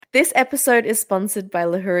This episode is sponsored by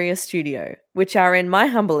Lahuria Studio, which are, in my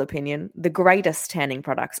humble opinion, the greatest tanning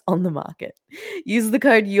products on the market. Use the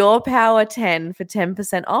code YourPower10 for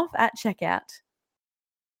 10% off at checkout.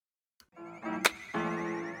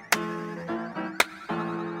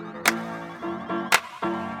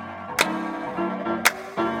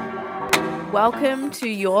 Welcome to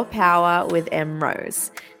Your Power with M.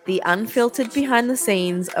 Rose, the unfiltered behind the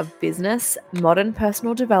scenes of business, modern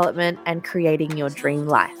personal development, and creating your dream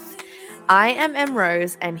life. I am M.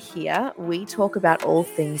 Rose, and here we talk about all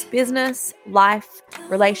things business, life,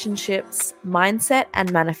 relationships, mindset,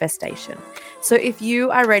 and manifestation. So if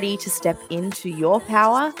you are ready to step into your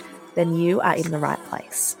power, then you are in the right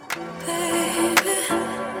place.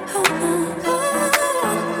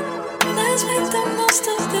 Let's make the most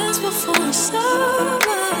of this before it's over.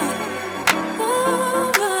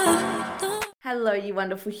 Hello, you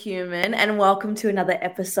wonderful human, and welcome to another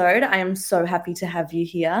episode. I am so happy to have you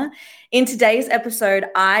here. In today's episode,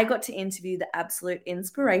 I got to interview the absolute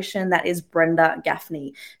inspiration that is Brenda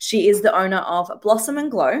Gaffney. She is the owner of Blossom and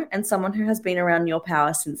Glow and someone who has been around Your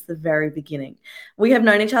Power since the very beginning. We have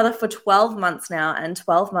known each other for 12 months now, and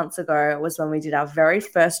 12 months ago was when we did our very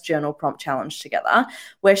first journal prompt challenge together,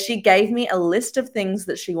 where she gave me a list of things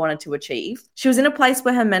that she wanted to achieve. She was in a place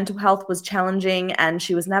where her mental health was challenging, and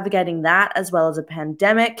she was navigating that as well as a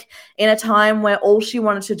pandemic in a time where all she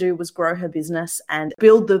wanted to do was grow her business and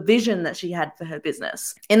build the vision that she had for her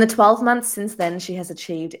business. In the 12 months since then, she has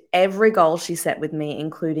achieved every goal she set with me,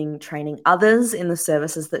 including training others in the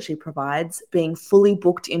services that she provides, being fully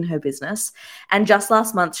booked in her business. And just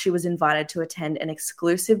last month, she was invited to attend an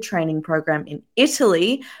exclusive training program in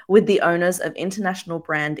Italy with the owners of international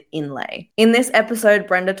brand Inlay. In this episode,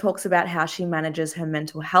 Brenda talks about how she manages her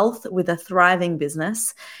mental health with a thriving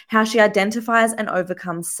business, how she identifies and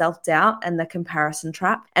overcomes self-doubt and the comparison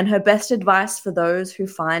trap, and her best advice for those who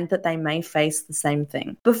find that they may face the same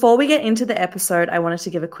thing. Before we get into the episode, I wanted to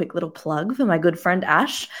give a quick little plug for my good friend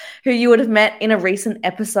Ash, who you would have met in a recent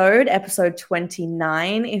episode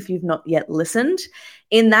 29, if you've not yet listened.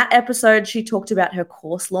 In that episode, she talked about her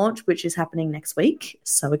course launch, which is happening next week.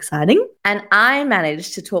 So exciting. And I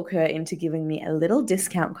managed to talk her into giving me a little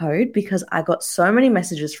discount code because I got so many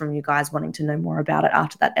messages from you guys wanting to know more about it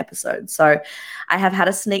after that episode. So I have had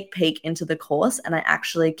a sneak peek into the course, and I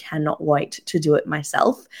actually cannot wait to do it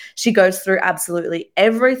myself. She goes through absolutely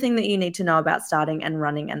everything that you need to know about starting and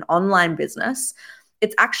running an online business.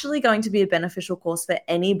 It's actually going to be a beneficial course for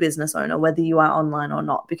any business owner, whether you are online or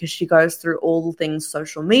not, because she goes through all things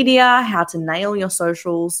social media, how to nail your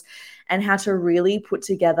socials, and how to really put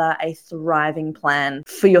together a thriving plan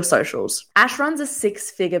for your socials. Ash runs a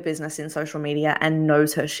 6-figure business in social media and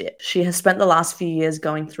knows her shit. She has spent the last few years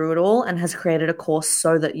going through it all and has created a course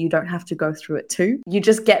so that you don't have to go through it too. You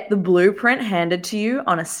just get the blueprint handed to you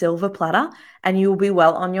on a silver platter, and you will be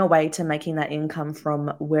well on your way to making that income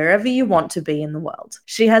from wherever you want to be in the world.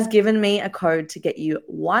 She has given me a code to get you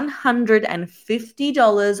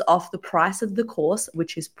 $150 off the price of the course,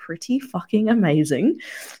 which is pretty fucking amazing.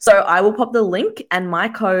 So I will pop the link and my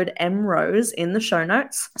code MROSE in the show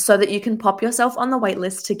notes so that you can pop yourself on the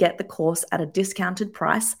waitlist to get the course at a discounted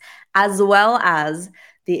price, as well as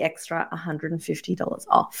the extra $150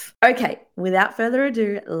 off. Okay, without further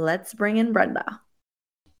ado, let's bring in Brenda.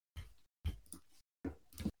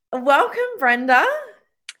 Welcome, Brenda.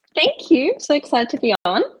 Thank you. So excited to be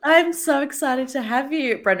on. I'm so excited to have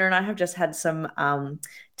you. Brenda and I have just had some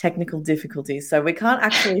technical difficulties, so we can't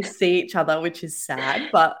actually see each other, which is sad,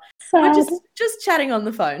 but we're just chatting on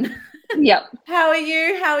the phone. Yep. How are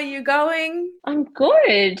you? How are you going? I'm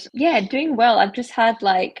good. Yeah, doing well. I've just had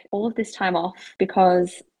all of this time off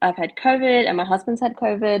because I've had COVID and my husband's had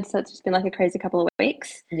COVID. So it's just been a crazy couple of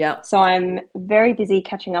weeks. Yeah. So I'm very busy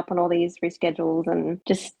catching up on all these reschedules and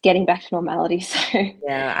just getting back to normality. So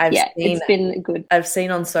yeah, it's been good. I've seen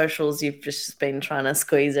on socials you've just been trying to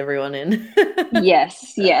squeeze everyone in.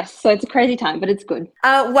 Yes. So it's a crazy time, but it's good.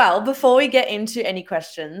 Well, before we get into any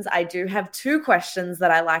questions, I do have 2 questions that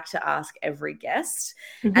I like to ask every guest.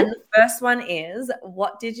 Mm-hmm. And the first one is,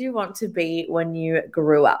 what did you want to be when you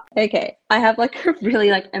grew up? Okay. I have a really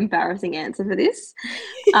embarrassing answer for this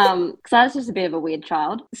because I was just a bit of a weird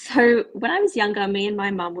child. So when I was younger, me and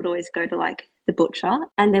my mum would always go to the butcher,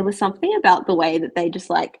 and there was something about the way that they just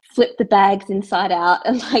flip the bags inside out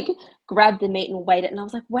and grab the meat and weight it, and I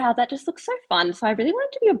was like, wow, that just looks so fun. So I really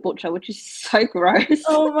wanted to be a butcher, which is so gross.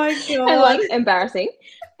 Oh my god. And embarrassing.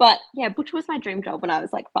 But yeah, butcher was my dream job when I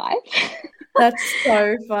was 5. That's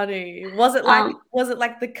so funny. Was it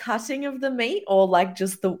the cutting of the meat or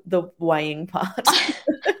just the weighing part?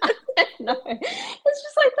 No, it's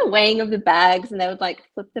just like the weighing of the bags, and they would like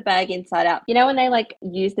flip the bag inside out. You know, when they like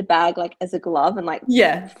use the bag like as a glove and like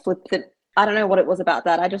Yeah. flip it. I don't know what it was about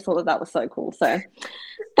that. I just thought that was so cool. So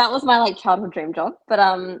that was my like childhood dream job. But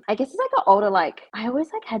I guess as I got older, like I always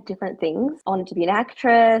like had different things. I wanted to be an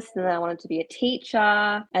actress, and then I wanted to be a teacher,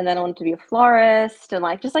 and then I wanted to be a florist, and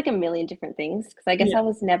like just like a million different things. Because I guess I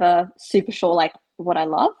was never super sure like what I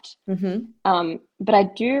loved. But I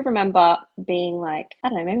do remember being like, I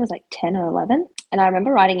don't know, maybe it was like 10 or 11. And I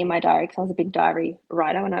remember writing in my diary, because I was a big diary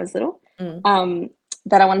writer when I was little,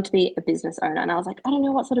 that I wanted to be a business owner. And I was like, I don't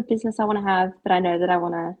know what sort of business I want to have, but I know that I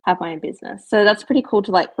want to have my own business. So that's pretty cool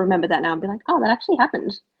to like remember that now and be like, oh, that actually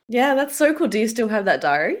happened. Yeah, that's so cool. Do you still have that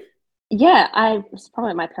diary? Yeah, it's probably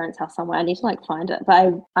at my parents' house somewhere. I need to like find it,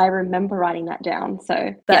 but I remember writing that down.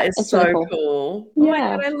 So that is so really cool. Oh my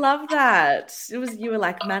God, I love that. You were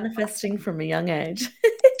like manifesting from a young age.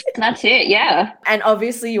 That's it, yeah. And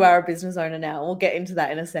obviously you are a business owner now. We'll get into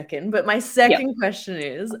that in a second. But my second question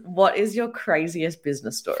is, what is your craziest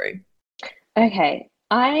business story? Okay.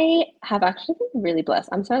 I have actually been really blessed.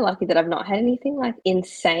 I'm so lucky that I've not had anything like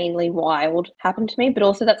insanely wild happen to me, but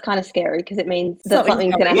also that's kind of scary because it means that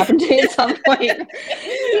something's going to happen to me at some point.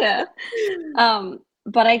 Yeah.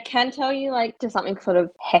 But I can tell you like just something sort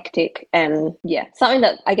of hectic and something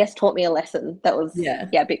that I guess taught me a lesson that was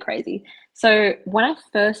a bit crazy. So when I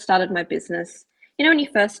first started my business, you know, when you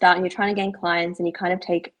first start and you're trying to gain clients and you kind of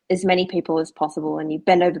take as many people as possible and you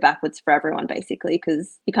bend over backwards for everyone basically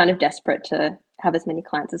because you're kind of desperate to have as many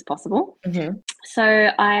clients as possible. So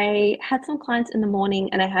I had some clients in the morning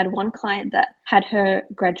and I had one client that had her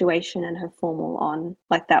graduation and her formal on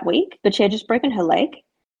like that week, but she had just broken her leg.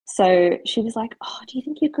 So she was like, oh, do you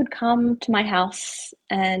think you could come to my house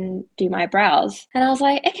and do my brows? And I was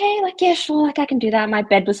like, okay, like, yeah, sure. Like I can do that. My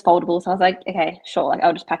bed was foldable. So I was like, okay, sure. Like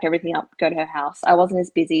I'll just pack everything up, go to her house. I wasn't as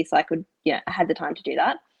busy. So I could, I had the time to do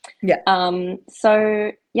that.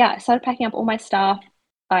 So I started packing up all my stuff.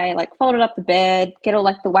 I like folded up the bed, get all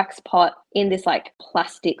like the wax pot in this like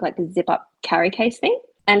plastic, like zip up carry case thing.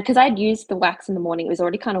 And because I'd used the wax in the morning, it was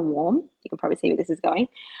already kind of warm. You can probably see where this is going.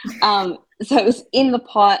 So it was in the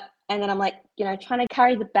pot. And then I'm like, trying to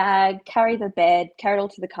carry the bag, carry the bed, carry it all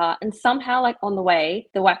to the car. And somehow like on the way,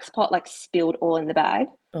 the wax pot like spilled all in the bag.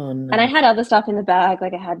 Oh, no. And I had other stuff in the bag.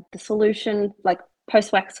 Like I had the solution, like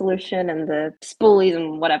post-wax solution and the spoolies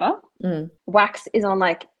and whatever. Wax is on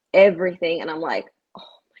like everything. And I'm like, oh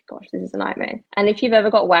my gosh, this is a nightmare. And if you've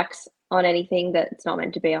ever got wax on anything that it's not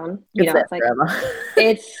meant to be on, it's like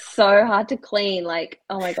it's so hard to clean. Like,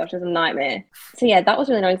 oh my gosh, it's a nightmare. So yeah, that was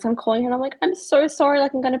really annoying. So I'm calling her and I'm like, I'm so sorry,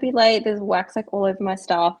 like I'm gonna be late. There's wax like all over my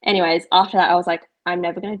stuff. Anyways, after that I was like, I'm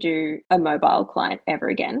never gonna do a mobile client ever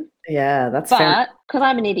again. Yeah, that's but because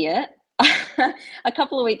I'm an idiot, a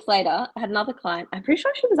couple of weeks later I had another client. I'm pretty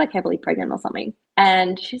sure she was like heavily pregnant or something.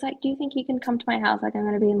 And she's like, do you think you can come to my house? Like I'm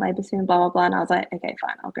going to be in labor soon, blah, blah, blah. And I was like, okay,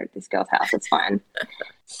 fine. I'll go to this girl's house. It's fine.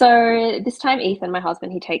 So this time Ethan, my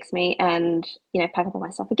husband, he takes me and, pack up all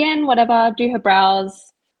my stuff again, whatever, do her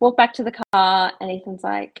brows, walk back to the car. And Ethan's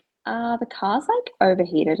like, the car's like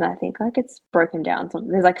overheated. And I think like it's broken down. So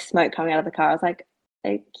there's like smoke coming out of the car. I was like,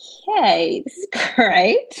 okay, this is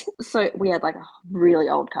great. So we had like a really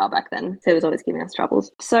old car back then. So it was always giving us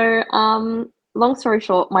troubles. So, long story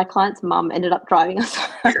short, my client's mum ended up driving us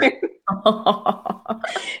home,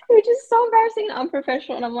 which is so embarrassing and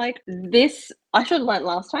unprofessional. And I'm like, I should have learned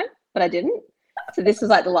last time, but I didn't. So this was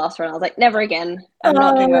like the last one. I was like, never again. I'm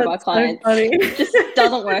not doing mobile clients. So it just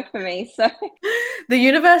doesn't work for me. So the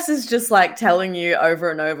universe is just like telling you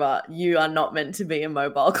over and over, you are not meant to be a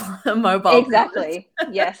mobile exactly.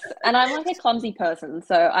 Yes. And I'm like a clumsy person,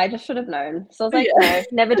 so I just should have known. So I was like, no,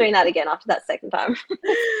 never doing that again after that second time.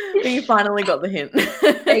 But you finally got the hint.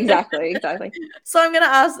 Exactly. So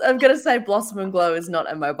I'm gonna say Blossom and Glow is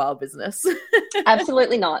not a mobile business.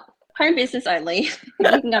 Absolutely not. Home business only.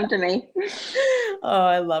 You can come to me. Oh,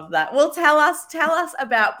 I love that. Well, tell us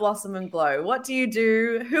about Blossom and Glow. What do you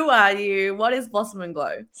do? Who are you? What is Blossom and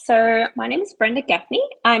Glow? So my name is Brenda Gaffney.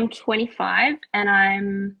 I'm 25 and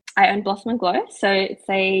I own Blossom and Glow. So it's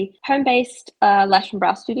a home-based lash and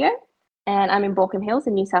brow studio, and I'm in Baulkham Hills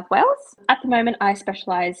in New South Wales. At the moment, I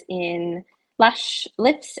specialise in lash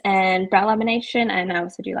lifts and brow lamination, and I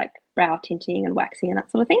also do like brow tinting and waxing and that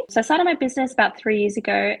sort of thing. So I started my business about 3 years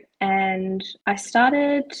ago, and I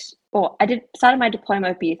started my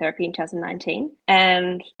diploma of beauty therapy in 2019.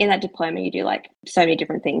 And in that diploma, you do like so many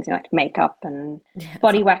different things, like makeup and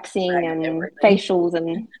body waxing and facials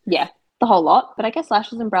and the whole lot. But I guess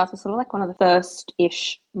lashes and brows were sort of like one of the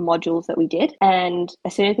first-ish modules that we did. And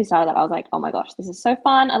as soon as we started that, I was like, oh my gosh, this is so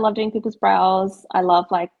fun. I love doing people's brows. I love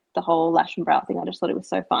like the whole lash and brow thing. I just thought it was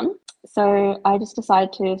so fun. So I just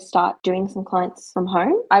decided to start doing some clients from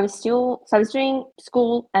home. I was doing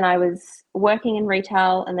school and I was working in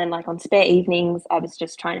retail, and then like on spare evenings, I was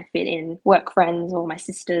just trying to fit in work friends or my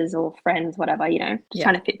sisters or friends, whatever, just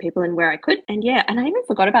trying to fit people in where I could. And and I even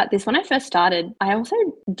forgot about this. When I first started, I also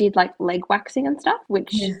did like leg waxing and stuff,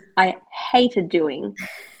 which I hated doing.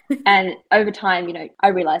 And over time, I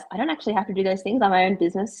realized I don't actually have to do those things. I'm my own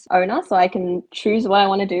business owner, so I can choose what I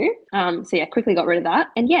want to do. Quickly got rid of that.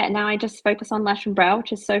 And now I just focus on lash and brow,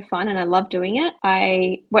 which is so fun and I love doing it.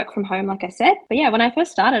 I work from home, like I said. But when I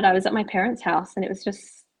first started, I was at my parents' house and it was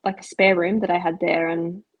just like a spare room that I had there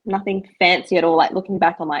and nothing fancy at all. Like looking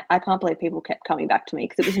back, I'm like, I can't believe people kept coming back to me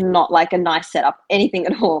because it was not like a nice setup, anything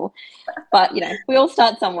at all. But, we all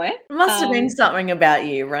start somewhere. It must have been something about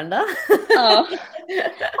you, Brenda. Oh, I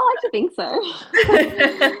like to think so.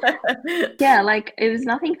 Like it was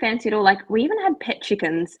nothing fancy at all. Like we even had pet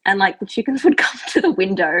chickens and like the chickens would come to the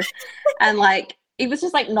window and like it was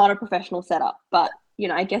just like not a professional setup. But,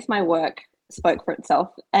 I guess my work spoke for itself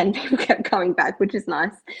and people kept coming back, which is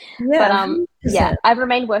nice. I've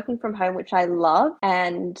remained working from home, which I love.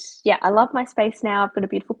 And I love my space now. I've got a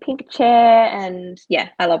beautiful pink chair and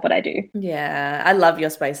I love what I do. I love your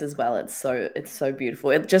space as well. It's so beautiful.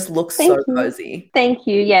 It just looks so cozy. Thank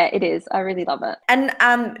you. It is. I really love it.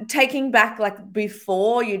 And taking back, like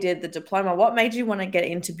before you did the diploma, what made you want to get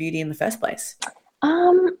into beauty in the first place?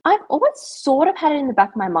 I've always sort of had it in the back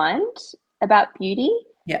of my mind about beauty.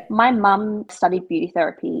 Yeah. My mum studied beauty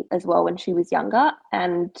therapy as well when she was younger,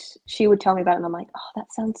 and she would tell me about it and I'm like, oh,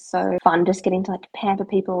 that sounds so fun, just getting to like pamper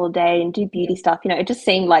people all day and do beauty stuff. It just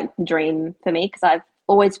seemed like the dream for me because I've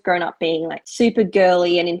always grown up being like super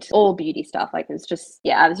girly and into all beauty stuff. Like it was just,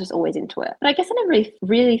 I was just always into it. But I guess I never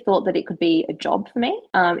really thought that it could be a job for me.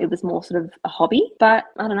 It was more sort of a hobby, but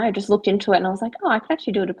I don't know, just looked into it and I was like, oh, I could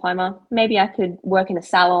actually do a diploma. Maybe I could work in a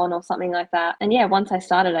salon or something like that. And once I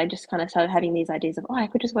started, I just kind of started having these ideas of, oh, I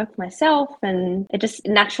could just work for myself, and it just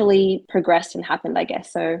naturally progressed and happened, I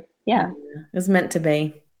guess. So it was meant to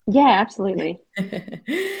be. Yeah, absolutely.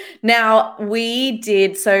 Now,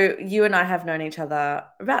 so you and I have known each other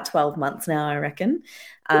about 12 months now, I reckon.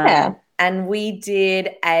 And we did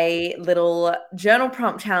a little journal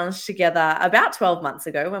prompt challenge together about 12 months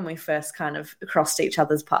ago when we first kind of crossed each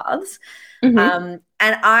other's paths. And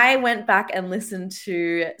I went back and listened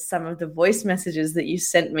to some of the voice messages that you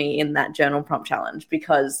sent me in that journal prompt challenge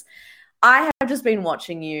because I have just been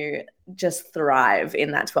watching you just thrive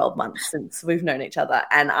in that 12 months since we've known each other.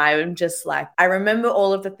 And I'm just like, I remember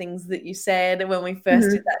all of the things that you said when we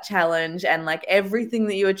first did that challenge and like everything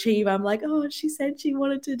that you achieve. I'm like, oh, she said she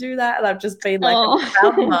wanted to do that. And I've just been like, a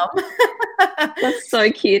proud mum. That's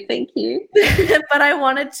so cute. Thank you. But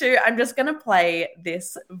I'm just going to play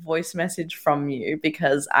this voice message from you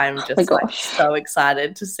because I'm just so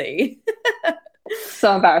excited to see.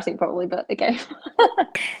 So embarrassing probably, but okay.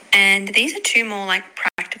 And these are two more like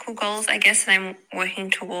practical goals, I guess, that I'm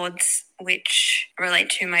working towards, which relate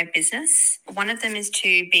to my business. One of them is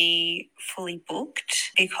to be fully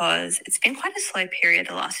booked because it's been quite a slow period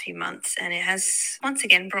the last few months and it has once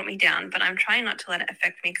again brought me down, but I'm trying not to let it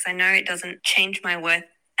affect me because I know it doesn't change my worth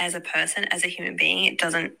as a person, as a human being. It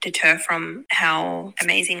doesn't deter from how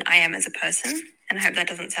amazing I am as a person. And I hope that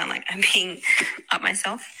doesn't sound like I'm being up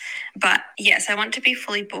myself. But yes, I want to be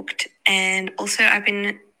fully booked. And also I've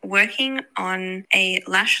been working on a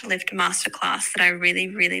lash lift masterclass that I really,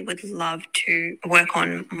 really would love to work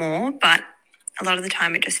on more. But a lot of the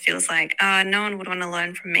time it just feels like, no one would want to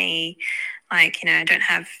learn from me. Like, I don't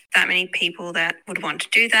have that many people that would want to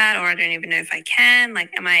do that, or I don't even know if I can.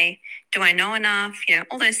 Like, do I know enough?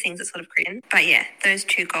 All those things that sort of create. But those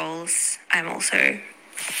two goals I'm also,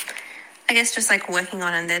 I guess, just like working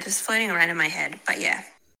on, and they're just floating around in my head. But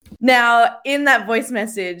Now, in that voice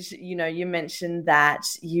message, you mentioned that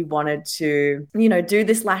you wanted to, do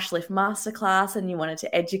this lash lift masterclass and you wanted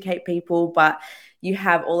to educate people, but you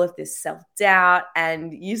have all of this self-doubt.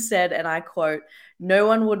 And you said, and I quote, "No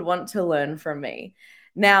one would want to learn from me."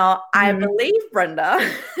 Now, I believe, Brenda,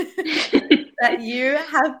 that you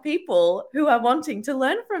have people who are wanting to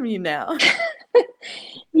learn from you now.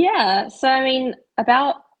 So,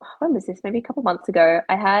 about, when was this? Maybe a couple months ago,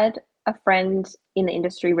 I had a friend in the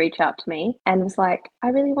industry reach out to me and was like, I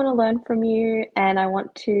really want to learn from you and I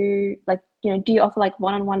want to do you offer like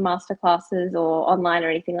one-on-one masterclasses or online or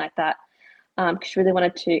anything like that? Because she really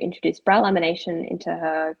wanted to introduce brow lamination into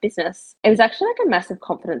her business. It was actually like a massive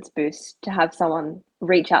confidence boost to have someone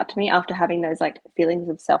reach out to me after having those like feelings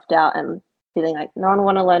of self-doubt and feeling like no one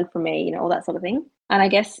want to learn from me, all that sort of thing. And I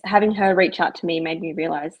guess having her reach out to me made me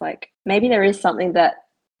realize like maybe there is something that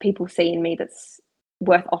people see in me that's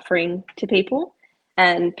worth offering to people.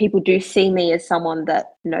 And people do see me as someone that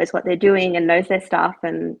knows what they're doing and knows their stuff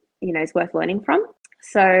and, you know, is worth learning from.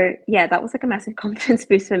 So yeah, that was like a massive confidence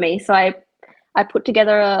boost for me. So I put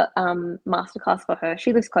together a masterclass for her.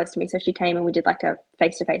 She lives close to me, so she came and we did like a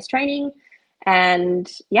face-to-face training. And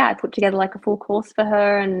yeah, I put together like a full course for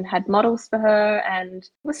her and had models for her, and it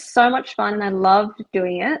was so much fun and I loved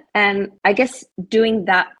doing it. And I guess doing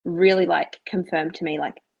that really like confirmed to me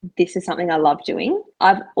like this is something I love doing.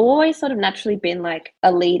 I've always sort of naturally been like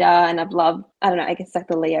a leader, and I've loved, I don't know, I guess like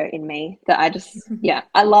the Leo in me that I just, yeah,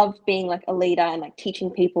 I love being like a leader and like teaching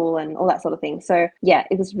people and all that sort of thing. So yeah,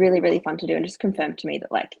 it was really, really fun to do and just confirmed to me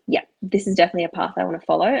that like, yeah, this is definitely a path I want to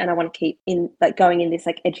follow and I want to keep in like going in this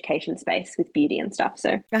like education space with beauty and stuff.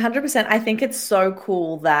 So 100%. I think it's so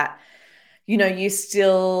cool that, you know, you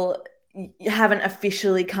haven't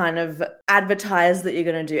officially kind of advertised that you're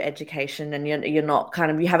going to do education, and you're not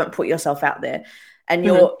kind of, you haven't put yourself out there, and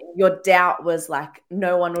your doubt was like,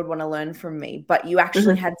 no one would want to learn from me, but you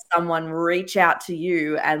actually had someone reach out to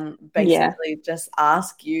you and basically just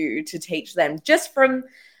ask you to teach them just from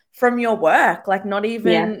your work, like not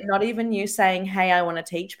even you saying, hey, I want to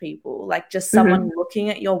teach people, like just someone looking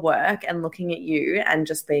at your work and looking at you and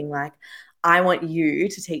just being like, I want you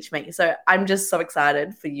to teach me. So I'm just so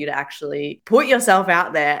excited for you to actually put yourself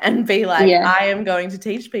out there and be like, I am going to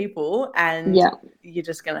teach people, and you're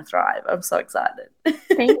just going to thrive. I'm so excited.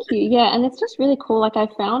 Thank you. Yeah. And it's just really cool. Like I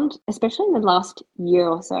found, especially in the last year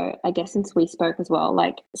or so, I guess since we spoke as well,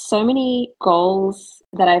 like so many goals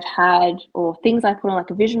that I've had or things I put on like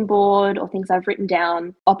a vision board or things I've written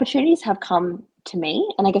down, opportunities have come to me.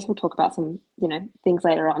 And I guess we'll talk about some, you know, things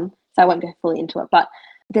later on. So I won't go fully into it, but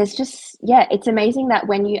there's just, it's amazing that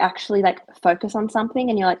when you actually like focus on something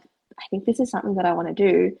and you're like, I think this is something that I want to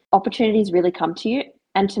do, opportunities really come to you.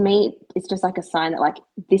 And to me, it's just like a sign that like,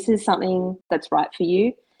 this is something that's right for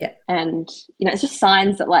you. Yeah. And, you know, it's just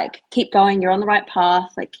signs that like, keep going, you're on the right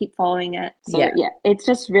path, like keep following it. So yeah, it's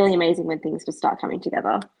just really amazing when things just start coming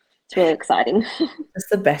together. It's really exciting. It's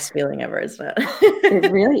the best feeling ever, isn't it? It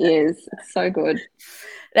really is. It's so good.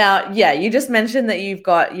 Now, yeah, you just mentioned that you've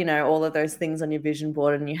got, you know, all of those things on your vision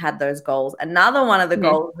board and you had those goals. Another one of the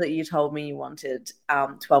goals that you told me you wanted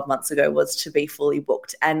 12 months ago was to be fully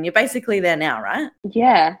booked. And you're basically there now, right?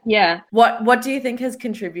 Yeah, yeah. What do you think has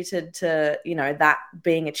contributed to, you know, that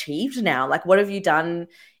being achieved now? Like, what have you done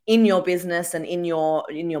in your business and in your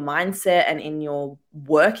mindset and in your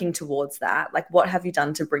working towards that? Like, what have you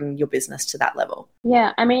done to bring your business to that level?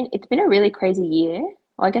 Yeah, I mean, it's been a really crazy year.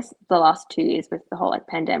 Well, I guess the last 2 years with the whole like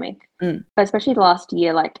pandemic, but especially the last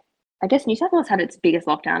year, like I guess New South Wales had its biggest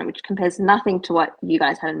lockdown, which compares nothing to what you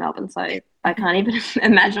guys had in Melbourne. So I can't even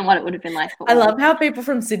imagine what it would have been like. I love how people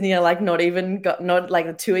from Sydney are like not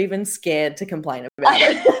too even scared to complain about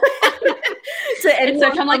it. I'm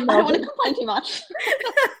like, I don't want to complain too much.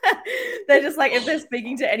 They're just like, if they're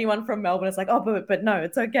speaking to anyone from Melbourne, it's like, oh, but no,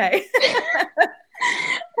 it's okay.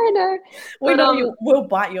 I know. We know you will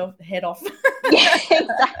bite your head off. Yeah,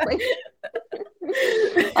 exactly.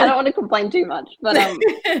 I don't want to complain too much, but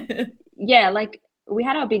yeah, like we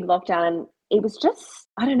had our big lockdown and it was just,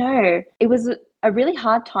 I don't know, it was a really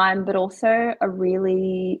hard time, but also a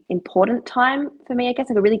really important time for me, I guess,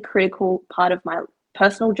 like a really critical part of my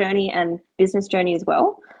personal journey and business journey as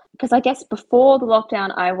well. Because I guess before the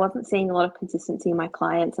lockdown, I wasn't seeing a lot of consistency in my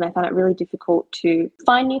clients, and I found it really difficult to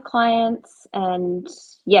find new clients and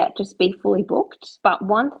just be fully booked. But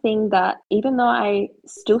one thing that, even though I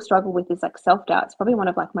still struggle with, is like self-doubt. It's probably one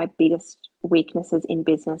of like my biggest weaknesses in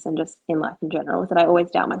business and just in life in general, is that I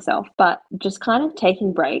always doubt myself. But just kind of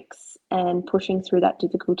taking breaks and pushing through that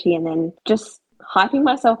difficulty and then just hyping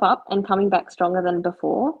myself up and coming back stronger than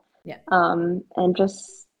before. Yeah. And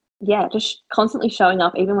just constantly showing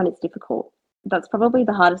up even when it's difficult. That's probably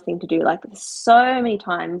the hardest thing to do. Like so many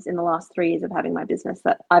times in the last 3 years of having my business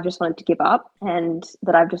that I've just wanted to give up, and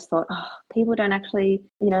that I've just thought, people don't actually,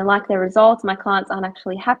 you know, like their results. My clients aren't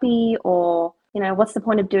actually happy, or, you know, what's the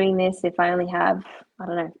point of doing this if I only have, I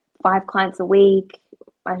don't know, 5 clients a week?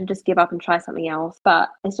 I should just give up and try something else. But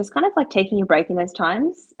it's just kind of like taking a break in those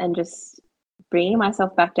times and just bringing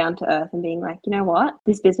myself back down to earth and being like, you know what,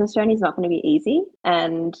 this business journey is not going to be easy.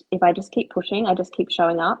 And if I just keep pushing, I just keep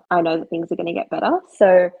showing up, I know that things are going to get better.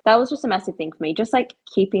 So that was just a massive thing for me, just like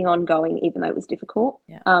keeping on going, even though it was difficult.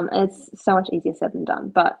 Yeah. And it's so much easier said than done.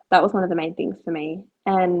 But that was one of the main things for me.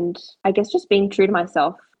 And I guess just being true to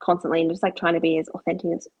myself constantly and just like trying to be as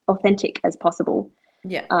authentic as possible.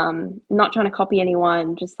 Yeah. Not trying to copy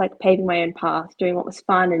anyone, just like paving my own path, doing what was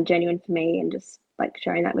fun and genuine for me, and just like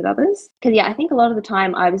sharing that with others. Because yeah, I think a lot of the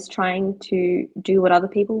time I was trying to do what other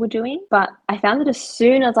people were doing, but I found that as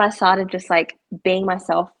soon as I started just like being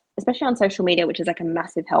myself, especially on social media, which is like a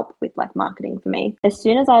massive help with like marketing for me. As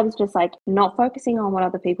soon as I was just like not focusing on what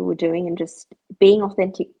other people were doing and just being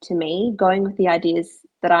authentic to me, going with the ideas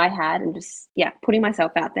that I had and just, yeah, putting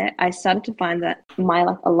myself out there, I started to find that my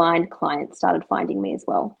like aligned clients started finding me as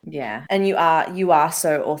well. Yeah. And you are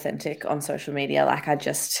so authentic on social media. Like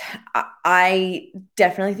I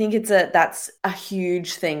definitely think that's a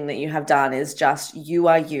huge thing that you have done, is just you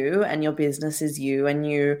are you and your business is you, and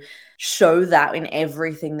you show that in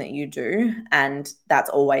everything that you do. And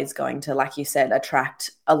that's always going to, like you said,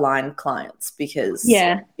 attract aligned clients because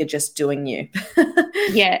you're just doing you.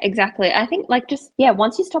 Yeah, exactly. I think like just, yeah,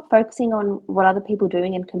 once you stop focusing on what other people are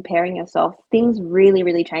doing and comparing yourself, things really,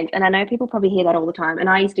 really change. And I know people probably hear that all the time. And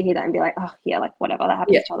I used to hear that and be like, oh yeah, like whatever, that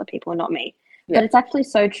happens to other people and not me. But it's actually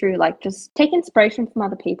so true. Like just take inspiration from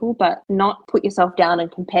other people, but not put yourself down and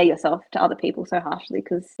compare yourself to other people so harshly,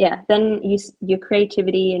 because then your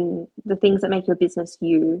creativity and the things that make your business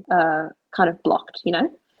you are kind of blocked, you know?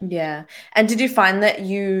 Yeah. And did you find that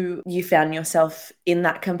you found yourself in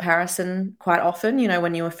that comparison quite often, you know,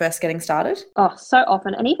 when you were first getting started? Oh, so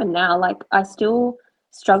often. And even now, like I still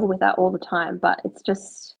struggle with that all the time, but it's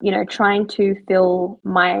just, you know, trying to fill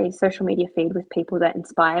my social media feed with people that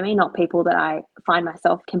inspire me, not people that I find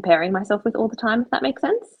myself comparing myself with all the time, if that makes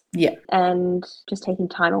sense. Yeah. And just taking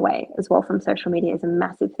time away as well from social media is a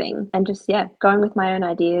massive thing. And just, going with my own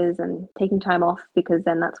ideas and taking time off, because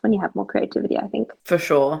then that's when you have more creativity, I think. For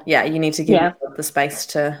sure. Yeah. You need to give yourself the space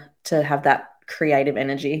to have that creative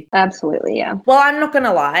energy. Absolutely, yeah. Well, I'm not going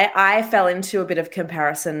to lie. I fell into a bit of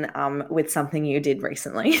comparison with something you did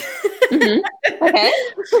recently. Mm-hmm. Okay.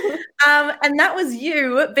 And that was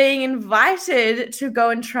you being invited to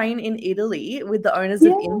go and train in Italy with the owners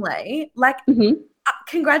of Inlay. Like,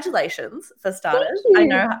 congratulations for starters. I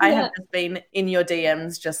know I have just been in your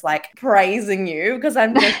DMs just like praising you, because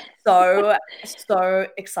I'm just so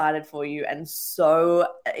excited for you and so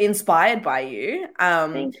inspired by you.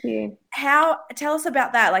 Thank you. Tell us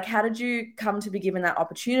about that. Like, how did you come to be given that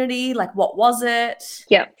opportunity? Like, what was it?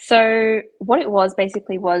 Yeah. So what it was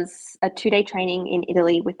basically was a 2-day training in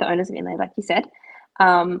Italy with the owners of Inlay, like you said,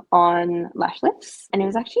 on lash lifts. And it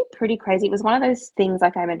was actually pretty crazy. It was one of those things,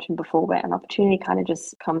 like I mentioned before, where an opportunity kind of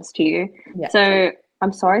just comes to you. Yeah. So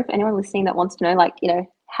I'm sorry if anyone listening that wants to know, like, you know,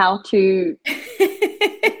 how to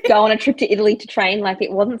go on a trip to Italy to train. Like,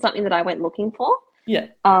 it wasn't something that I went looking for. Yeah.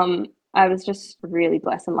 I was just really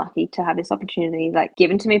blessed and lucky to have this opportunity like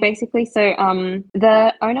given to me, basically. So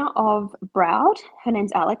the owner of Browd, her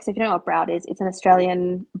name's Alex. If you don't know what Browd is, it's an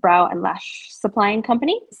Australian brow and lash supplying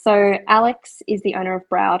company. So Alex is the owner of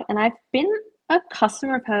Browd, and I've been a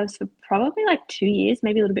customer of hers for probably like 2 years,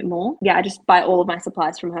 maybe a little bit more. Yeah, I just buy all of my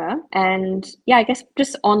supplies from her. And yeah, I guess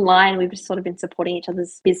just online, we've just sort of been supporting each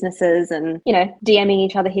other's businesses and, you know, DMing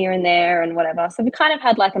each other here and there and whatever. So we kind of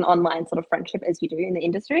had like an online sort of friendship, as you do in the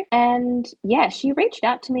industry. And yeah, she reached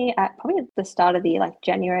out to me at probably the start of the year, like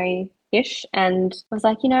January-ish, and was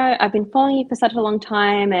like, you know, I've been following you for such a long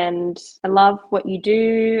time and I love what you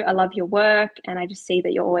do. I love your work, and I just see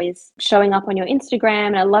that you're always showing up on your Instagram,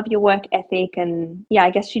 and I love your work ethic. And yeah, I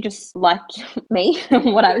guess she just liked me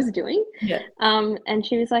and what I was doing. Yeah. And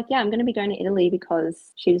she was like, yeah, I'm going to be going to Italy,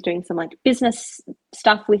 because she was doing some like business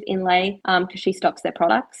stuff with Inlay, because she stocks their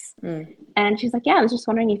products. And she's like, yeah, I was just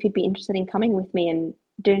wondering if you'd be interested in coming with me and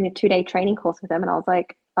doing a 2-day training course with them. And I was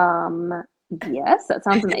like, yes, that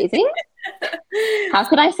sounds amazing. How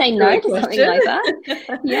could I say no to something like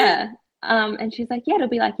that? Yeah. And she's like, yeah, it'll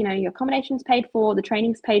be like, you know, your accommodation's paid for, the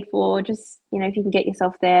training's paid for, just, you know, if you can get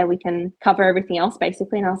yourself there, we can cover everything else,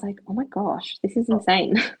 basically. And I was like, oh my gosh, this is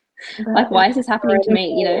insane. Like, why is this happening to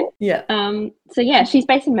me, you know? Yeah. So yeah, she's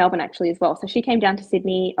based in Melbourne actually as well. So she came down to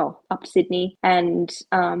up to Sydney, and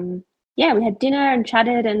yeah, we had dinner and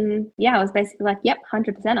chatted, and yeah, I was basically like, yep,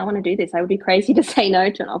 100%, I want to do this. I would be crazy to say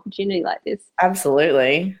no to an opportunity like this.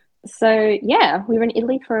 Absolutely. So yeah, we were in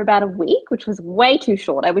Italy for about a week, which was way too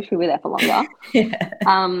short. I wish we were there for longer.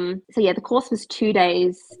 So yeah, the course was 2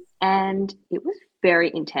 days, and it was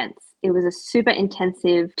very intense. It was a super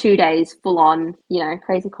intensive 2 days, full on, you know,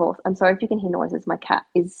 crazy course. I'm sorry if you can hear noises. My cat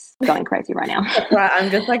is going crazy right now. Right, I'm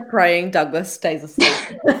just like praying Douglas stays asleep.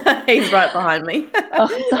 He's right behind me. Oh,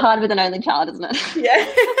 it's hard with an only child, isn't it? Yeah.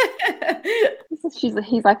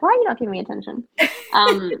 He's like, why are you not giving me attention?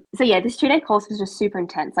 So yeah, this 2-day course was just super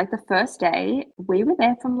intense. Like the first day, we were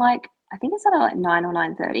there from like I think it started at like 9 or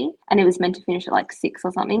 9:30, and it was meant to finish at like 6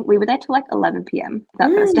 or something. We were there till like 11 p.m.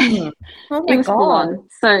 that first day. Oh It my was full God. on.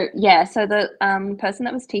 So yeah, so the person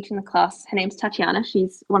that was teaching the class, her name's Tatiana.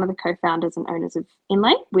 She's one of the co-founders and owners of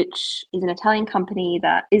Inlay, which is an Italian company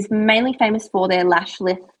that is mainly famous for their lash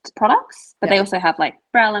lift products, but they also have like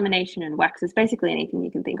brow lamination and waxes, basically anything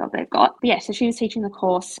you can think of they've got. But yeah, so she was teaching the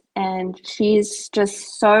course, and she's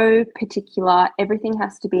just so particular. Everything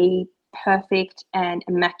has to be perfect and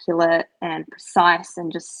immaculate and precise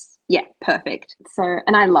and just perfect. So,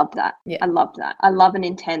 and I loved that. I loved that. I love an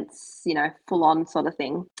intense, full on sort of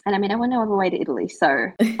thing. And I mean, I went all the way to Italy, so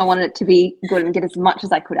I wanted it to be good and get as much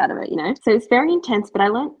as I could out of it, So it's very intense, but I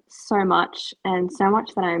learned so much, and so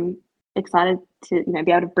much that I'm excited to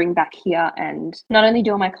be able to bring back here and not only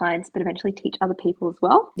do all my clients but eventually teach other people as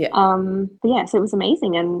well. But yeah, so it was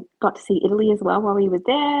amazing, and got to see Italy as well while we were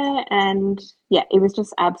there, and yeah, it was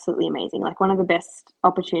just absolutely amazing. Like one of the best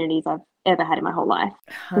opportunities I've ever had in my whole life.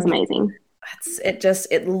 It was amazing.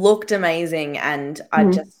 It looked amazing, and I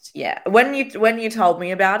just when you told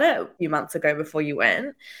me about it a few months ago before you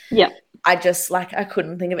went, I just I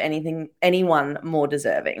couldn't think of anyone more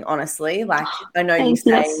deserving, honestly. Like I know you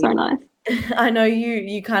say, that's so nice. I know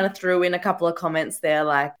you kind of threw in a couple of comments there,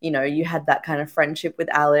 like, you had that kind of friendship with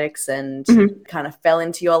Alex and kind of fell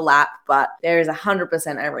into your lap, but there is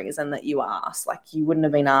 100% a reason that you asked. Like you wouldn't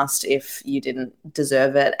have been asked if you didn't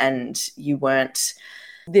deserve it and you weren't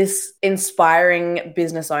this inspiring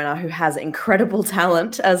business owner who has incredible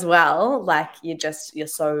talent as well. Like you're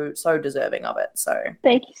so deserving of it. So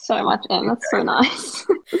thank you so much, Em. That's so nice.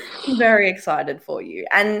 I'm very excited for you,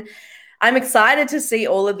 and I'm excited to see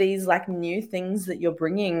all of these like new things that you're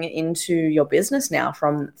bringing into your business now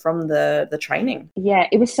from the training. Yeah,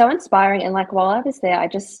 it was so inspiring. And like while I was there, I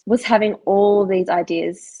just was having all these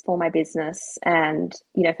ideas for my business and,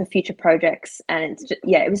 for future projects. And it's just,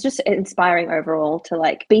 it was just inspiring overall to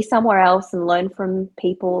like be somewhere else and learn from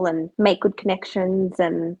people and make good connections.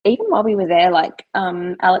 And even while we were there, like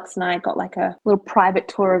Alex and I got like a little private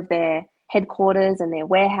tour of their headquarters and their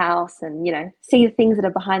warehouse, and see the things that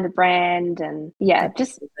are behind the brand, and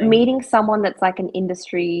just meeting someone that's like an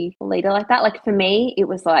industry leader like that. Like for me, it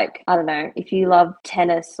was like, I don't know, if you love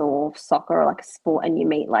tennis or soccer or like a sport and you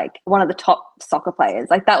meet like one of the top soccer players,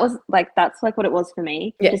 like that's like what it was for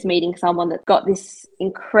me. Just meeting someone that's got this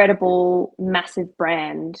incredible massive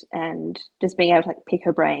brand and just being able to like pick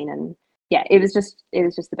her brain, and it was just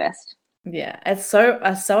the best. Yeah, it's so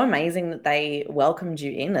amazing that they welcomed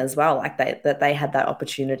you in as well, like that they had that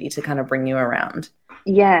opportunity to kind of bring you around.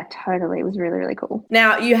 Yeah, totally. It was really, really cool.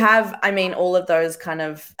 Now you have, all of those kind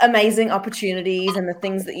of amazing opportunities and the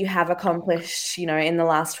things that you have accomplished, in the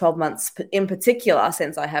last 12 months in particular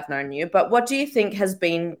since I have known you. But what do you think has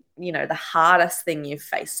been, the hardest thing you've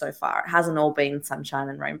faced so far? It hasn't all been sunshine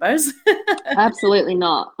and rainbows. Absolutely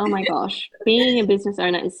not. Oh my gosh. Being a business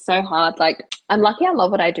owner is so hard. Like I'm lucky I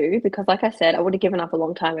love what I do, because like I said, I would have given up a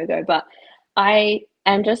long time ago, but I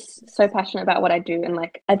am just so passionate about what I do. And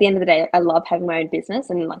like at the end of the day, I love having my own business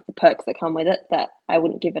and like the perks that come with it, that I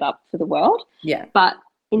wouldn't give it up for the world. Yeah. But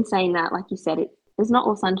in saying that, like you said, it's not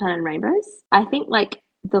all sunshine and rainbows. I think like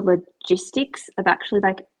the logistics of actually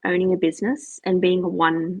like owning a business and being a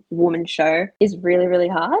one woman show is really, really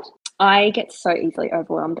hard. I get so easily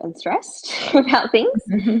overwhelmed and stressed about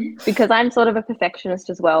things because I'm sort of a perfectionist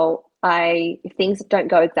as well. If things don't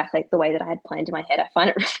go exactly the way that I had planned in my head, I find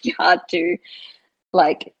it really hard to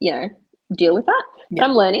deal with that. But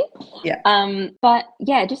I'm learning. But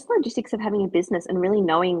just the logistics of having a business and really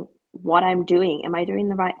knowing what I'm doing. Am I doing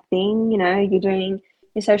the right thing? You're doing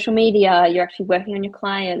your social media, you're actually working on your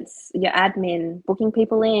clients, your admin, booking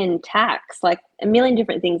people in, tax, like a million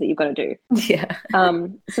different things that you've got to do. Yeah.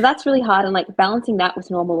 So that's really hard, and like balancing that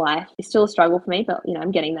with normal life is still a struggle for me, but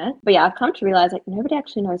I'm getting there. But I've come to realize like nobody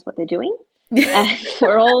actually knows what they're doing. And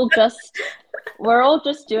we're all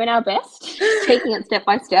just doing our best, taking it step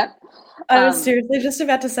by step. I was seriously just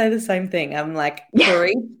about to say the same thing. I'm like,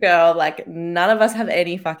 preach, girl, like none of us have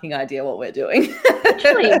any fucking idea what we're doing.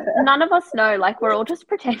 Literally, none of us know. Like we're all just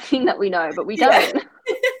pretending that we know, but we don't.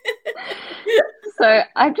 So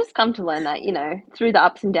I've just come to learn that, through the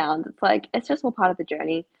ups and downs, it's just all part of the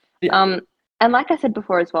journey. And like I said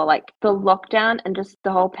before as well, like the lockdown and just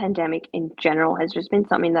the whole pandemic in general has just been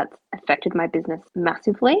something that's affected my business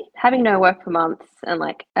massively. Having no work for months, and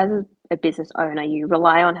like as a business owner, you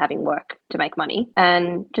rely on having work to make money,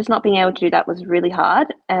 and just not being able to do that was really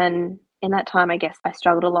hard. And in that time, I guess I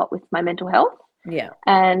struggled a lot with my mental health. Yeah.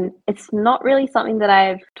 And it's not really something that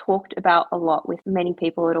I've talked about a lot with many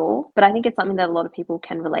people at all, but I think it's something that a lot of people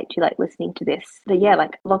can relate to, like listening to this. But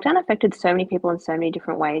like lockdown affected so many people in so many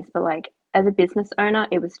different ways, but like as a business owner,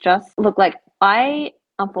 it was just, look, like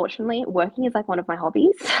unfortunately, working is like one of my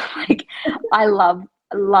hobbies. Like I love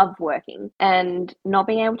working, and not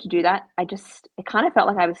being able to do that, it kind of felt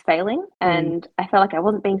like I was failing, and I felt like I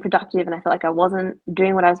wasn't being productive, and I felt like I wasn't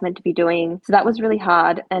doing what I was meant to be doing. So that was really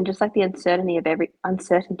hard, and just like the uncertainty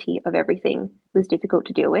of everything was difficult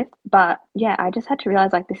to deal with. But yeah, I just had to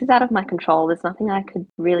realize like this is out of my control. There's nothing I could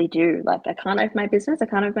really do. Like I can't open my business.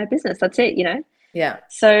 That's it, you know? Yeah.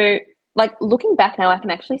 So like looking back now, I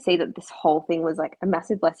can actually see that this whole thing was like a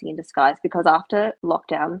massive blessing in disguise, because after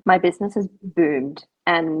lockdown, my business has boomed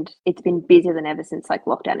and it's been busier than ever since like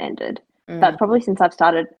lockdown ended. That's probably since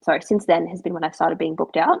then has been when I've started being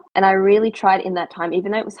booked out. And I really tried in that time,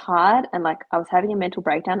 even though it was hard and like I was having a mental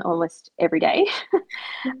breakdown almost every day,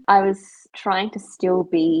 I was trying to still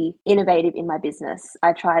be innovative in my business.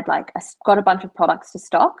 I got a bunch of products to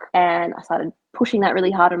stock, and I started pushing that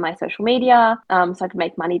really hard on my social media, so I could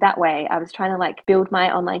make money that way. I was trying to like build my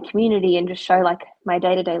online community and just show like my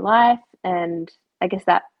day-to-day life. And I guess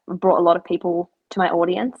that brought a lot of people to my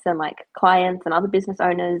audience, and like clients and other business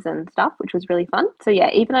owners and stuff, which was really fun. So yeah,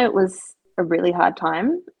 even though it was a really hard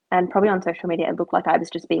time, and probably on social media it looked like I was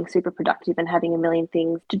just being super productive and having a million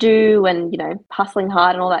things to do and, you know, hustling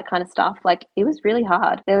hard and all that kind of stuff, like it was really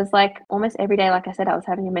hard. There was like almost every day, like I said, I was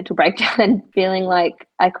having a mental breakdown and feeling like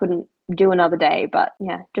I couldn't do another day. But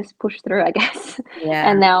yeah, just push through, I guess.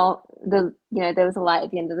 Yeah. And now there was a light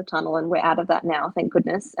at the end of the tunnel, and we're out of that now, thank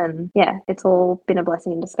goodness. And yeah, it's all been a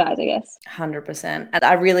blessing in disguise, I guess. 100%. And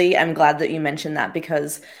I really am glad that you mentioned that,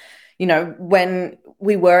 because you know, when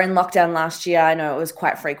we were in lockdown last year, I know it was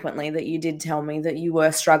quite frequently that you did tell me that you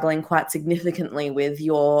were struggling quite significantly with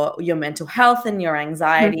your mental health and your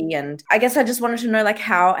anxiety. And I guess I just wanted to know, like,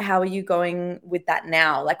 how are you going with that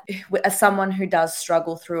now? Like, as someone who does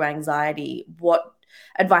struggle through anxiety, what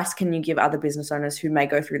advice can you give other business owners who may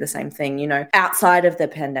go through the same thing, you know, outside of the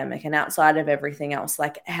pandemic and outside of everything else?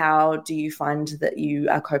 Like, how do you find that you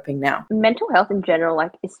are coping now? Mental health in general,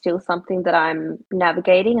 like, is still something that I'm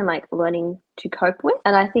navigating and like learning to cope with.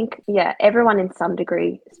 And I think, yeah, everyone in some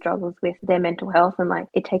degree struggles with their mental health, and like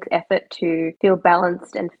it takes effort to feel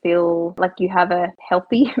balanced and feel like you have a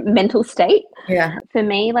healthy mental state. Yeah. For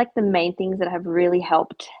me, like the main things that have really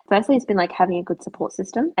helped, firstly, it's been like having a good support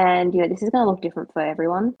system. And, you know, this is going to look different for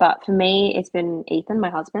everyone, but for me, it's been Ethan, my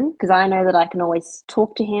husband, because I know that I can always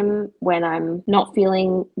talk to him when I'm not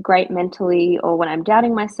feeling great mentally, or when I'm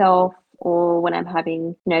doubting myself, or when I'm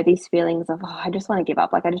having, you know, these feelings of, I just want to give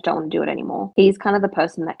up, like I just don't want to do it anymore. He's kind of the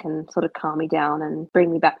person that can sort of calm me down and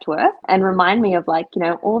bring me back to earth and remind me of, like, you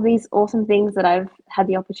know, all these awesome things that I've had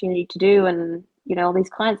the opportunity to do, and, you know, all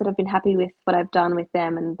these clients that have been happy with what I've done with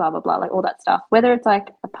them, and blah, blah, blah, like all that stuff. Whether it's like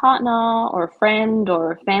a partner or a friend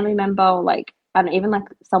or a family member, or like, I don't know, even like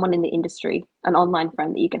someone in the industry, an online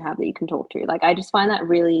friend that you can have that you can talk to. Like, I just find that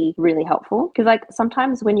really, really helpful, because like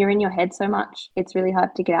sometimes when you're in your head so much, it's really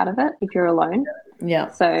hard to get out of it if you're alone. Yeah.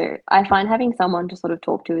 So I find having someone to sort of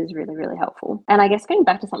talk to is really, really helpful. And I guess going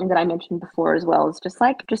back to something that I mentioned before as well, is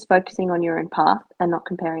just focusing on your own path and not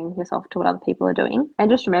comparing yourself to what other people are doing. And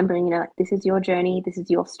just remembering, you know, like, this is your journey, this is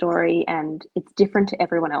your story, and it's different to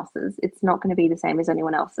everyone else's. It's not going to be the same as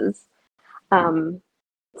anyone else's.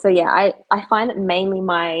 So yeah, I find that mainly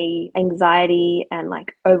my anxiety and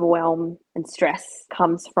like overwhelm and stress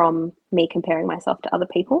comes from me comparing myself to other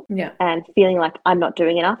people, and feeling like I'm not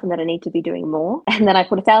doing enough and that I need to be doing more. And then I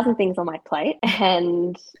put 1,000 things on my plate,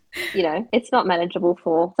 and, you know, it's not manageable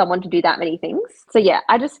for someone to do that many things. So yeah,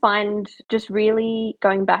 I just find just really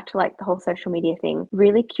going back to like the whole social media thing,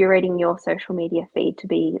 really curating your social media feed to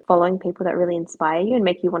be following people that really inspire you and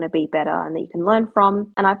make you want to be better and that you can learn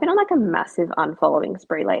from. And I've been on like a massive unfollowing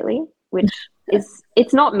spree lately, which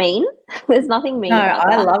it's not mean. There's nothing mean about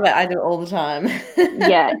that. I love it. I do it all the time.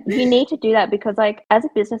 Yeah, you need to do that, because like as a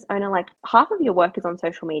business owner, like half of your work is on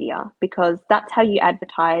social media, because that's how you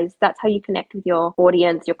advertise, that's how you connect with your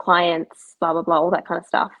audience, your clients, blah, blah, blah, all that kind of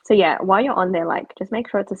stuff. So yeah, while you're on there, like just make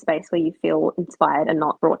sure it's a space where you feel inspired and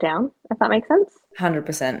not brought down, if that makes sense.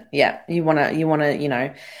 100%. Yeah. You want to, you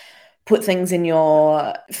know, put things in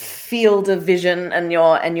your field of vision and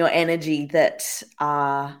your energy that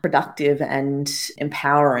are productive and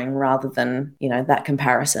empowering, rather than, you know, that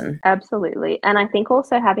comparison. Absolutely. And I think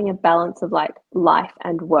also having a balance of like life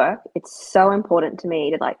and work, it's so important to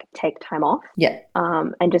me to like take time off. Yeah.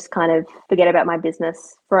 And just kind of forget about my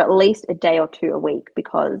business for at least a day or two a week,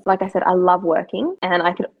 because like I said, I love working and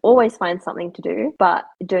I could always find something to do, but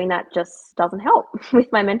doing that just doesn't help with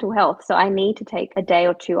my mental health. So I need to take a day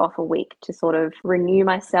or two off a week to sort of renew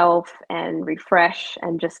myself and refresh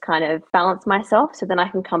and just kind of balance myself, so then I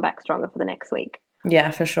can come back stronger for the next week.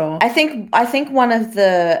 Yeah, for sure. I think one of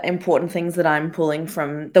the important things that I'm pulling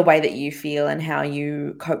from the way that you feel and how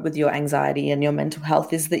you cope with your anxiety and your mental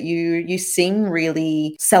health is that you seem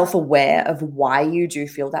really self-aware of why you do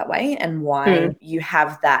feel that way and why you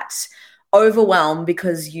have that overwhelm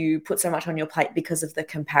because you put so much on your plate because of the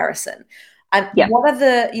comparison. And what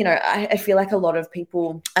are I feel like a lot of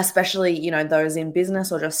people, especially, those in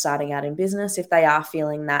business or just starting out in business, if they are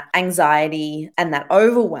feeling that anxiety and that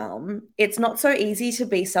overwhelm, it's not so easy to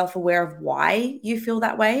be self-aware of why you feel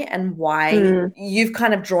that way and why you've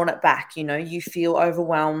kind of drawn it back. You feel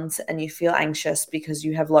overwhelmed and you feel anxious because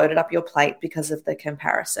you have loaded up your plate because of the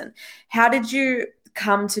comparison. How did you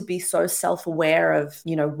come to be so self-aware of,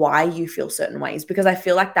 why you feel certain ways? Because I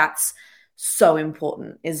feel like that's so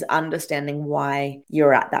important, is understanding why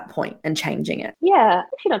you're at that point and changing it. Yeah,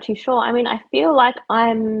 actually not too sure. I mean, I feel like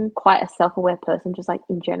I'm quite a self-aware person, just like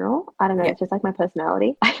in general. I don't know, it's just like my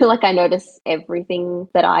personality. I feel like I notice everything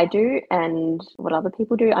that I do and what other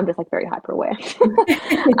people do. I'm just like very hyper aware.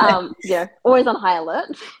 Always on high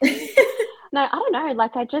alert. No, I don't know.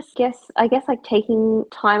 Like, I guess like taking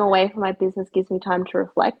time away from my business gives me time to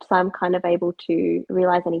reflect. So I'm kind of able to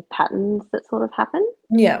realize any patterns that sort of happen.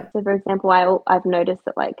 Yeah. So, for example, I've noticed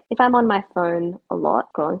that, like, if I'm on my phone a lot,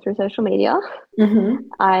 scrolling through social media,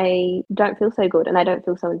 I don't feel so good and I don't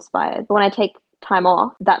feel so inspired. But when I take time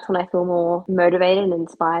off, that's when I feel more motivated and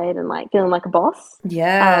inspired and like feeling like a boss.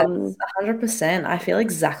 Yeah, 100%. I feel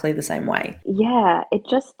exactly the same way. Yeah,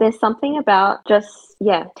 there's something about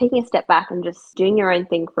taking a step back and just doing your own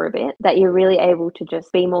thing for a bit that you're really able to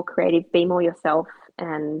just be more creative, be more yourself,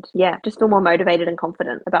 and just feel more motivated and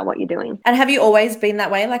confident about what you're doing. And have you always been that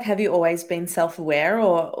way? Like, have you always been self-aware,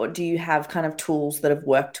 or do you have kind of tools that have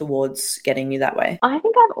worked towards getting you that way? I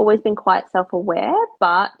think I've always been quite self-aware,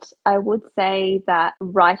 but I would say that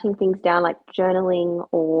writing things down, like journaling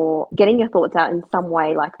or getting your thoughts out in some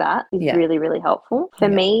way like that is really, really helpful. For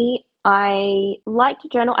me, I like to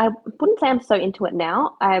journal. I wouldn't say I'm so into it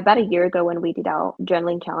now. About a year ago when we did our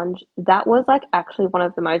journaling challenge, that was like actually one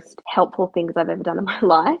of the most helpful things I've ever done in my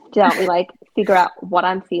life to help me like figure out what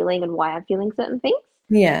I'm feeling and why I'm feeling certain things.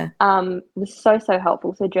 Yeah. Was so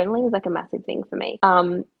helpful. So journaling is like a massive thing for me.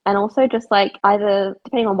 And also just like either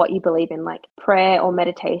depending on what you believe in, like prayer or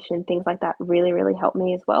meditation, things like that really, really help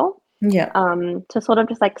me as well. Yeah. To sort of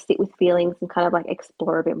just like sit with feelings and kind of like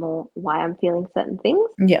explore a bit more why I'm feeling certain things.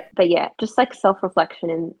 Yeah. But yeah, just like self-reflection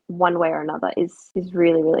in one way or another is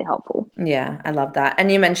really, really helpful. Yeah, I love that.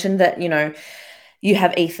 And you mentioned that, you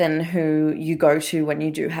have Ethan who you go to when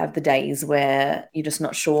you do have the days where you're just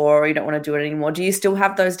not sure or you don't want to do it anymore. Do you still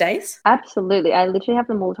have those days? Absolutely. I literally have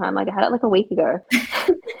them all the time. Like I had it like a week ago.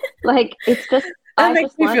 Like it's just that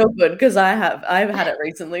makes me feel good because I've had it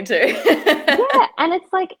recently too. Yeah, and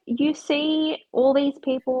it's like you see all these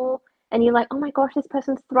people and you're like, oh my gosh, this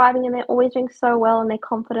person's thriving and they're always doing so well and they're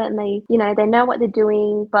confident and they know what they're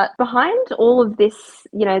doing. But behind all of this,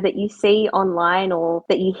 that you see online or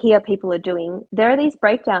that you hear people are doing, there are these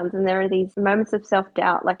breakdowns and there are these moments of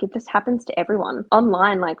self-doubt. Like it just happens to everyone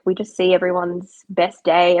online. Like we just see everyone's best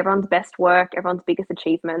day, everyone's best work, everyone's biggest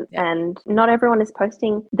achievement. Yeah. And not everyone is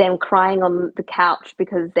posting them crying on the couch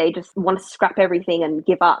because they just want to scrap everything and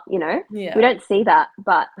give up, Yeah. We don't see that,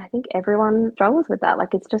 but I think everyone struggles with that.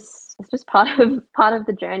 Like it's just part of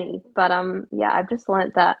the journey. But I've just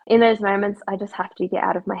learned that in those moments I just have to get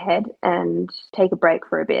out of my head and take a break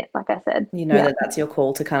for a bit, like I said. That's your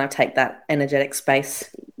call to kind of take that energetic space.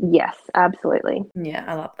 Yes, absolutely. Yeah,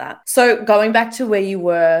 I love that. So going back to where you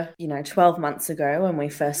were, 12 months ago when we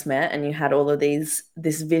first met and you had all of this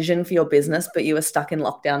vision for your business, but you were stuck in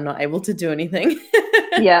lockdown, not able to do anything.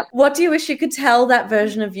 Yeah. What do you wish you could tell that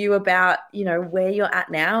version of you about, where you're at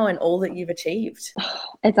now and all that you've achieved?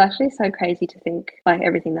 It's actually so crazy to think like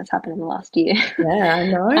everything that's happened in the last year. Yeah, I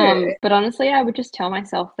know. But honestly, I would just tell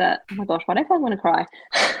myself that, oh my gosh, what if I want to cry?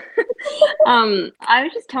 I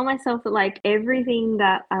would just tell myself that like everything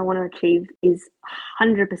that I want to achieve is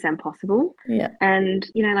 100% possible. Yeah. And,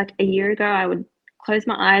 like a year ago, I would close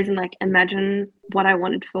my eyes and like imagine what I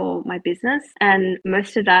wanted for my business. And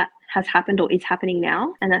most of that has happened or is happening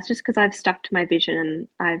now. And that's just because I've stuck to my vision and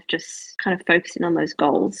I've just kind of focused in on those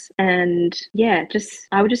goals. And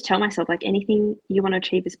I would just tell myself like anything you want to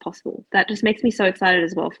achieve is possible. That just makes me so excited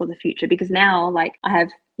as well for the future because now like I have,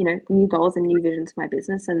 new goals and new visions for my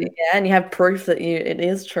business. And and you have proof that it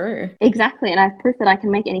is true. Exactly. And I have proof that I can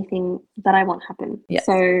make anything that I want happen. Yes.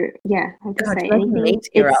 So yeah, I'll just say anything.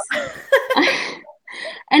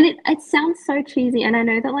 And it sounds so cheesy. And I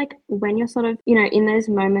know that like when you're sort of, you know, in those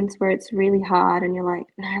moments where it's really hard and you're like,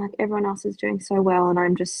 no, like everyone else is doing so well. And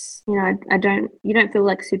I'm just, you know, you don't feel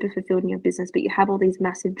like super fulfilled in your business, but you have all these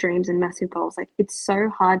massive dreams and massive goals. Like it's so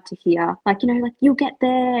hard to hear, like, you know, like you'll get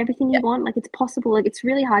there, everything you want, like it's possible. Like it's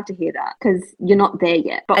really hard to hear that because you're not there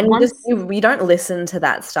yet. But and once you don't listen to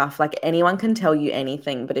that stuff. Like anyone can tell you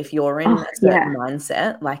anything, but if you're in a certain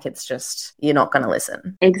mindset, like it's just, you're not going to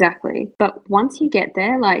listen. Exactly. But once you get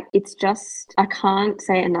there, like it's just, I can't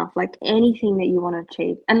say enough, like anything that you want to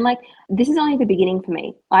achieve. And like, this is only the beginning for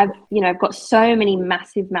me. I've got so many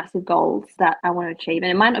massive goals that I want to achieve.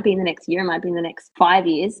 And it might not be in the next year, it might be in the next 5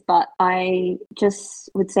 years, but I just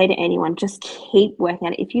would say to anyone, just keep working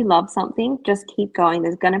at it. If you love something, just keep going.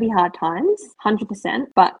 There's going to be hard times, 100%.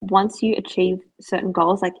 But once you achieve certain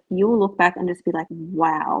goals, like you will look back and just be like,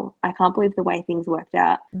 wow, I can't believe the way things worked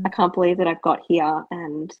out. I can't believe that I've got here,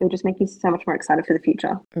 and it'll just make you so much more excited for the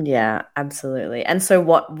future. Yeah, absolutely. And so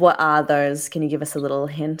what are those? Can you give us a little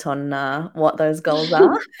hint on what those goals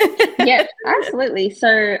are? Yeah, absolutely.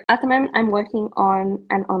 So at the moment, I'm working on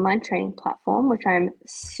an online training platform, which I'm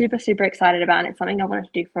super excited about. And it's something I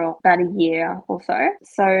wanted to do for about a year or so.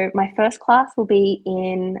 So my first class will be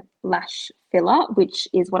in lash filler, which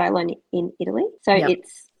is what I learned in Italy. So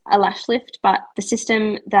it's a lash lift, but the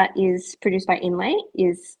system that is produced by Inlay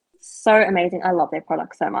is so amazing. I love their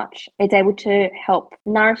product so much. It's able to help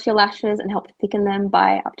nourish your lashes and help thicken them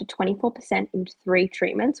by up to 24% in 3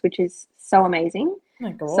 treatments, which is so amazing. Oh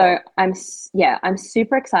my God. So I'm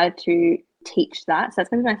super excited to teach that. So that's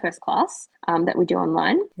going to be my first class that we do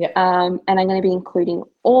online. Yep. And I'm going to be including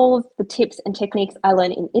all of the tips and techniques I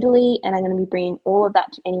learned in Italy, and I'm going to be bringing all of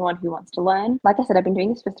that to anyone who wants to learn. Like I said, I've been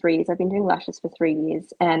doing this for 3 years. I've been doing lashes for 3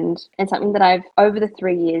 years, and something that I've over the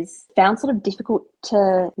 3 years found sort of difficult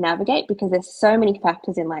to navigate because there's so many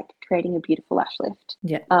factors in like creating a beautiful lash lift.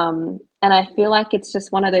 Yeah. And I feel like it's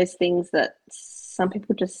just one of those things that some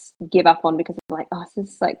people just give up on because they're like, oh, this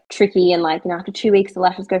is like tricky, and like, you know, after 2 weeks the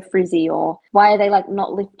lashes go frizzy, or why are they like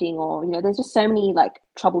not lifting, or, you know, there's just so many like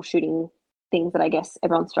troubleshooting things that I guess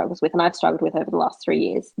everyone struggles with, and I've struggled with over the last 3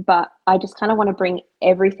 years. But I just kind of want to bring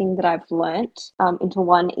everything that I've learnt into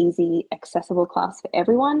one easy, accessible class for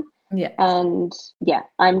everyone. Yeah. And yeah,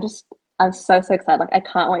 I'm so excited. Like I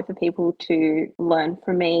can't wait for people to learn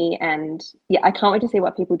from me, and yeah, I can't wait to see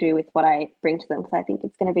what people do with what I bring to them, because I think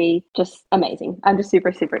it's going to be just amazing. I'm just super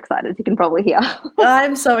excited. You can probably hear.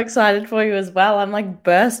 I'm so excited for you as well. I'm like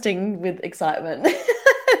bursting with excitement.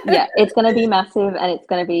 Yeah, it's going to be massive, and it's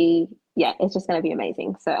going to be, yeah, it's just going to be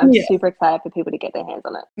amazing. So I'm super excited for people to get their hands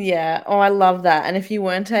on it. Yeah. Oh, I love that. And if you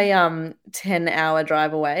weren't a 10-hour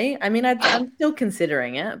drive away, I mean, I'm still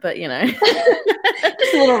considering it, but you know.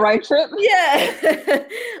 Just a little road trip. Yeah.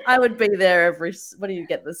 I would be there every, what do you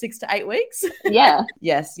get, the 6 to 8 weeks? Yeah.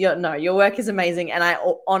 Yes. Your work is amazing. And I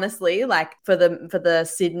honestly, like for the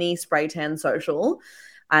Sydney Spray Tan Social,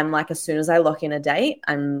 I'm like, as soon as I lock in a date,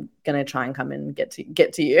 I'm going to try and come and get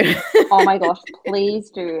to you. Oh my gosh, please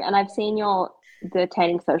do. And I've seen the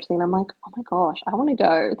tanning social thing, and I'm like, oh my gosh, I want to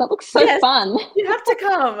go. That looks so fun. You have to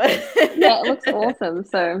come. Yeah, it looks awesome.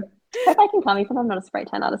 So hope I can come, even if I'm not a spray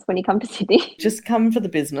tan artist, when you come to Sydney. Just come for the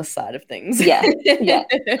business side of things. Yeah.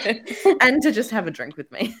 And to just have a drink with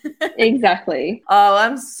me. Exactly. Oh,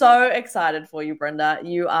 I'm so excited for you, Brenda.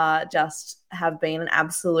 You are have been an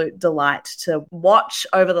absolute delight to watch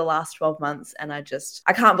over the last 12 months. And I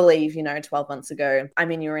can't believe, 12 months ago, I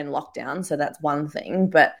mean, you were in lockdown, so that's one thing,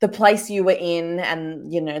 but the place you were in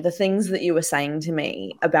and, the things that you were saying to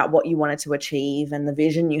me about what you wanted to achieve and the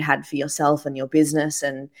vision you had for yourself and your business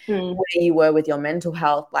and where you were with your mental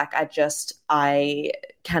health, like I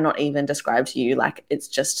cannot even describe to you, like it's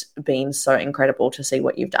just been so incredible to see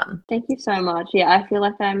what you've done. Thank you so much. Yeah, I feel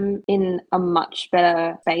like I'm in a much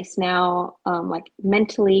better space now, like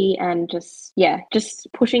mentally, and just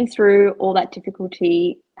pushing through all that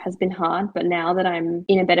difficulty has been hard, but now that I'm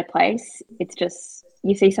in a better place, it's just,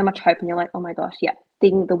 you see so much hope and you're like, oh my gosh, yeah,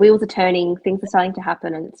 the wheels are turning, things are starting to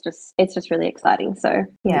happen, and it's just really exciting. So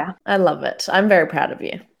yeah, I love it. I'm very proud of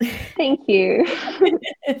you. Thank you.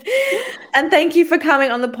 And thank you for coming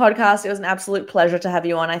on the podcast. It was an absolute pleasure to have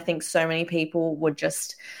you on. I think so many people would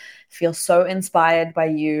just feel so inspired by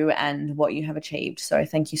you and what you have achieved. So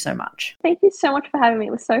thank you so much. Thank you so much for having me.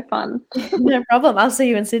 It was so fun. No problem. I'll see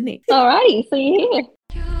you in Sydney. All righty. See you here.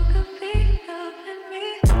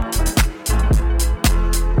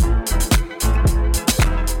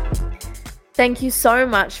 Thank you so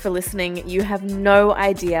much for listening. You have no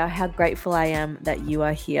idea how grateful I am that you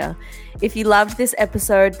are here. If you loved this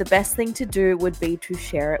episode, the best thing to do would be to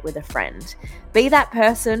share it with a friend. Be that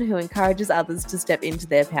person who encourages others to step into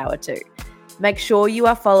their power too. Make sure you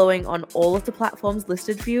are following on all of the platforms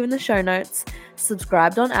listed for you in the show notes,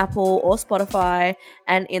 subscribed on Apple or Spotify,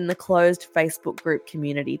 and in the closed Facebook group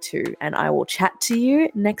community too. And I will chat to you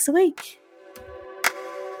next week.